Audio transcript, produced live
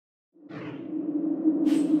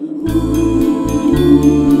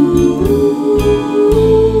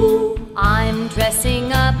I'm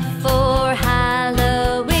dressing up for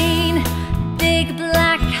Halloween, big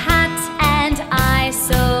black hat and eyes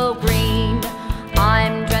so green.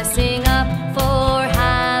 I'm dressing up for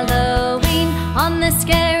Halloween on the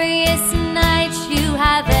scariest night you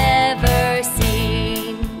have ever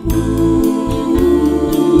seen.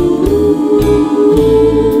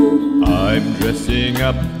 I'm dressing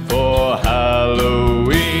up for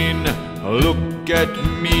Halloween. Look at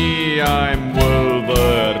me, I'm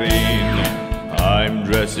Wolverine. I'm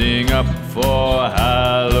dressing up for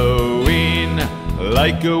Halloween,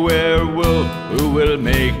 like a werewolf who will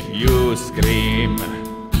make you scream.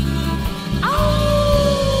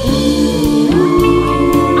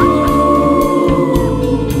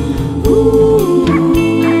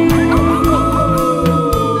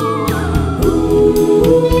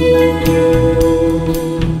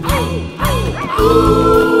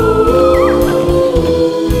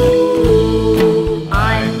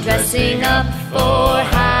 Dressing up for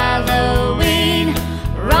Halloween,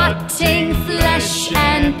 rotting flesh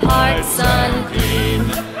and parts unclean.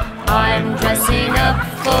 I'm dressing up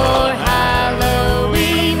for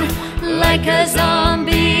Halloween, like a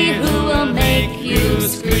zombie who will make you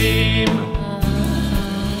scream.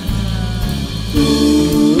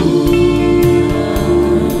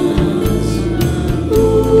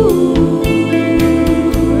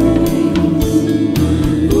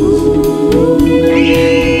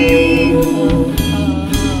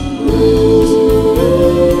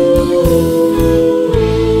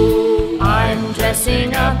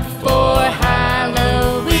 Dressing up for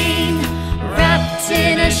Halloween, wrapped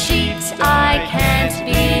in a sheet I can't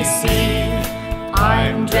be seen.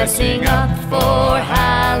 I'm dressing up for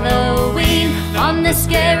Halloween on the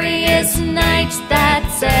scariest night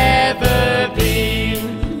that's ever been.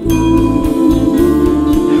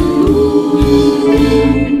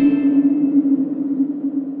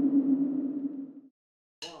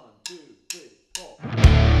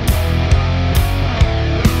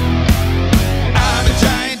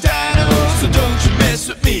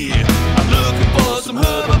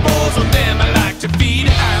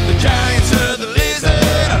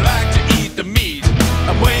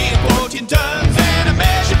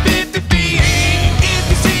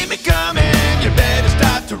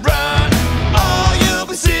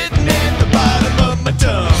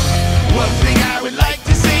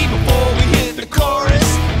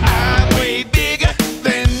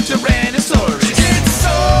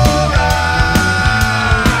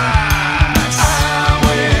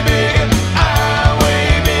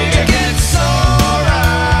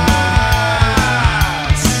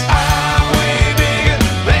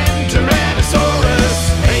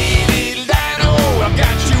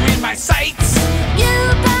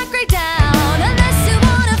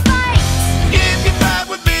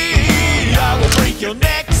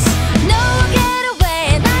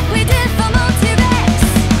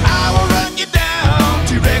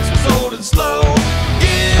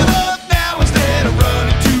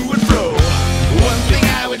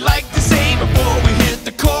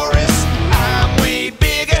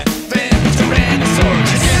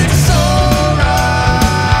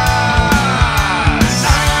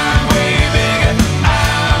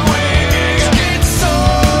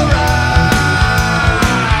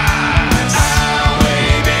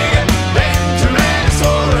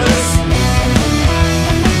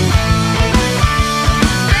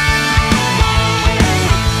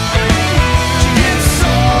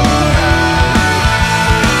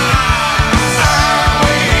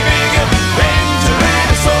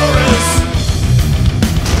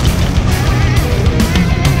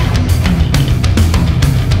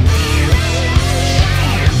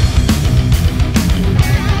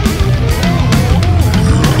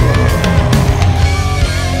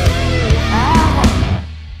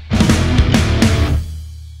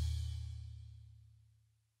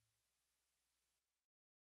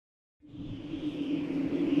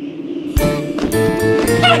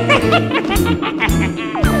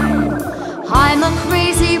 I'm a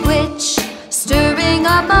crazy witch, stirring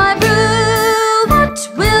up my brew. What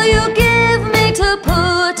will you give me to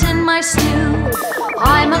put in my stew?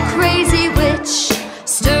 I'm a crazy witch,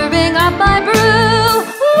 stirring up my brew.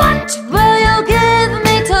 What will you give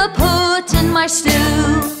me to put in my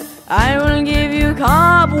stew? I will give you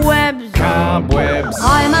cobwebs. Cobwebs.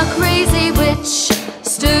 I'm a crazy witch,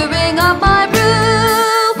 stirring up my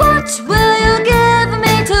brew. What will you give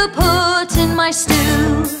me to put in my stew?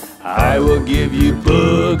 I will give you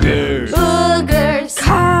boogers. Boogers.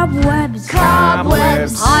 Cobwebs.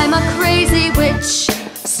 Cobwebs. I'm a crazy witch,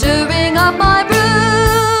 stirring up my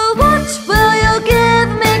brew. What will you give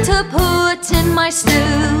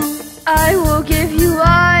I will give you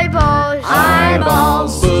eyeballs.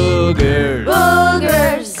 Eyeballs. Boogers.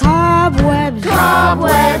 Boogers. Cobwebs.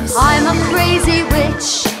 Cobwebs. I'm a crazy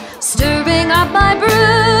witch, stirring up my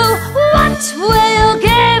brew. What will you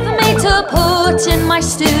give me to put in my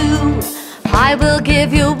stew? I will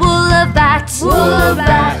give you wool of bat. Wool of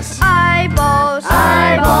bat. Eyeballs.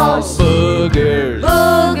 Eyeballs. Boogers.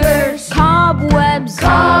 Boogers. Cobwebs.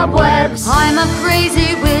 Cobwebs. I'm a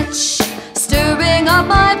crazy witch, stirring up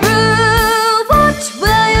my brew. What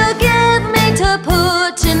will you give me to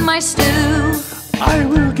put in my stew? I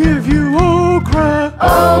will give you okra.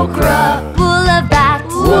 Okra. Wool of bat.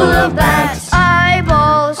 Wool of bat.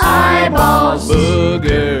 Eyeballs. Eyeballs.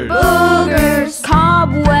 Boogers. Boogers.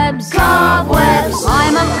 Cobwebs. Cobwebs.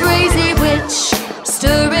 I'm a crazy witch,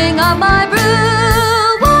 stirring up my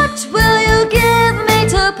brew. What will you give me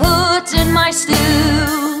to put in my stew?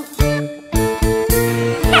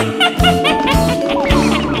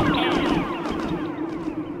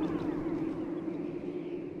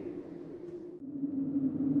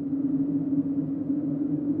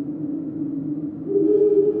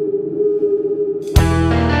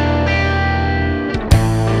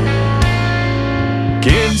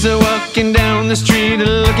 Kids are walking down the street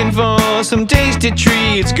looking for some tasty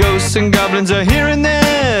treats. Ghosts and goblins are here and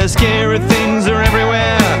there. Scary things are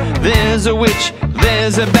everywhere. There's a witch,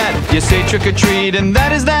 there's a bat. You say trick or treat and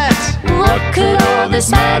that is that. What could all this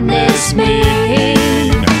madness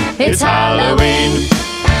mean? It's Halloween.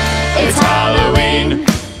 It's Halloween.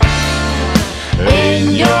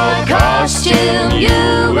 In your costume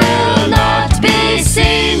you will not be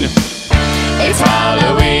seen. It's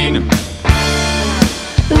Halloween.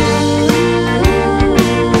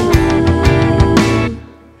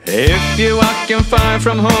 If you're walking far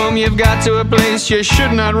from home, you've got to a place you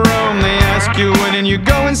should not roam. They ask you when and you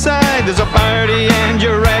go inside. There's a party and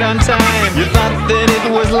you're right on time. You thought that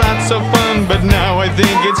it was lots of fun, but now I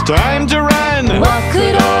think it's time to run. What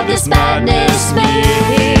could all this madness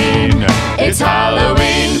mean? It's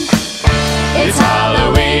Halloween. It's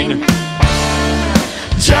Halloween.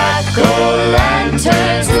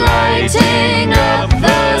 Jack-o'-lanterns lighting up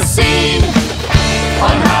the scene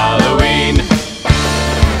on Halloween.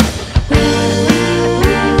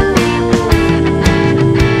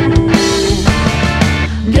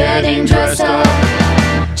 Getting dressed up,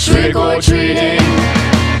 trick-or-treating,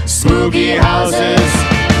 spooky houses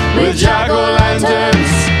with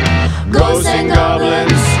jack-o'-lanterns, ghosts and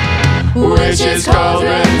goblins, witches'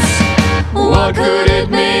 cauldrons. What could it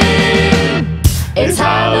mean? It's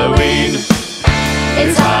Halloween.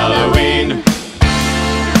 It's Halloween.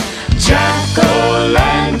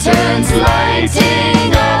 Jack-o'-lanterns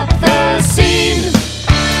lighting up the scene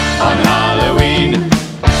on Halloween.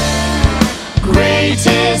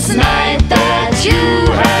 Greatest night that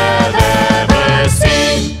you have ever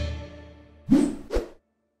seen.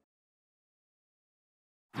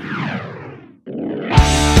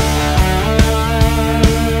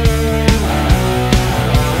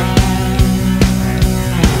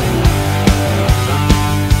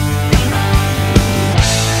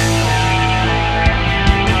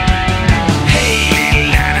 Hey,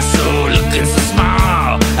 little dinosaur, looking so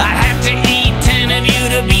small. I'd have to eat 10 of you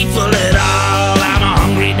to be full at all. I'm a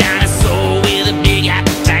hungry dinosaur.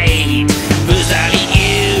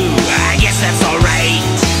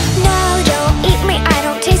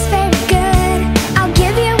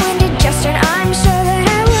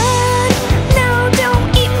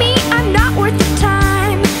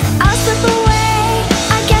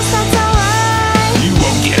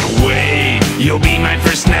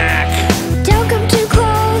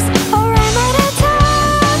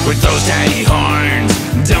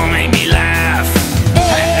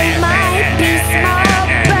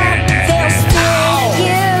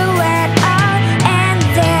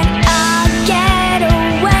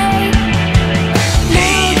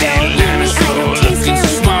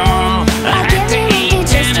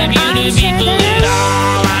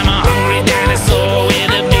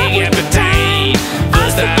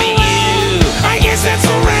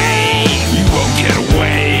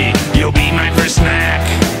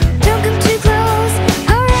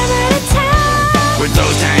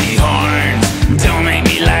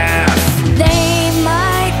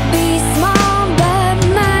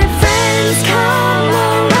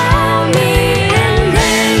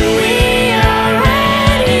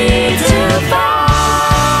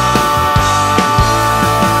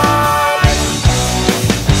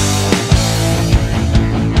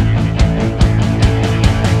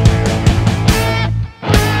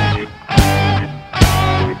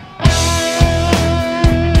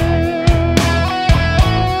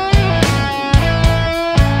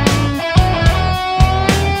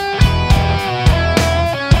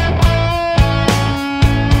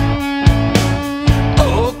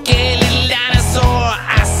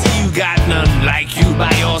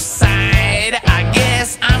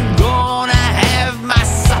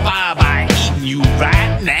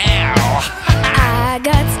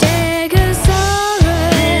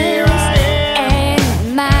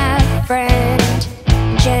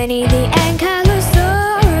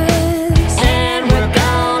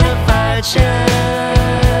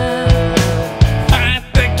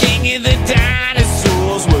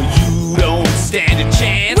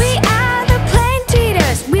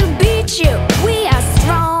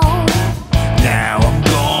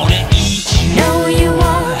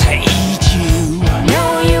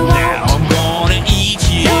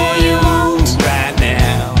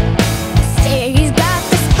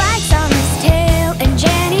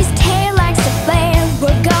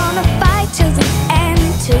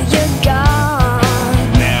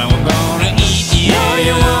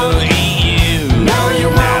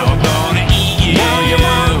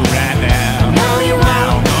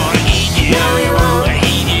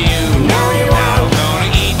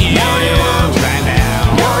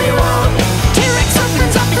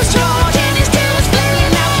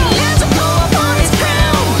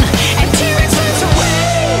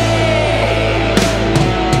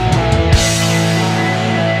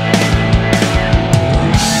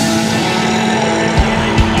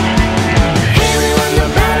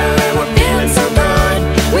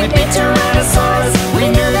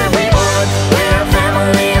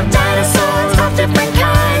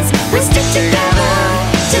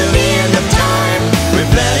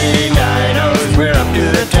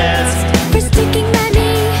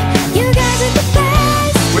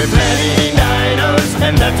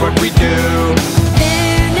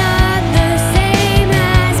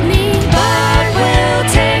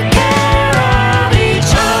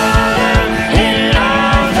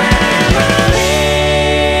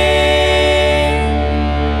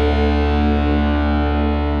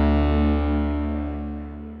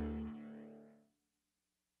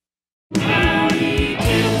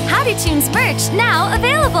 Howdytoons merch now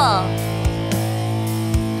available!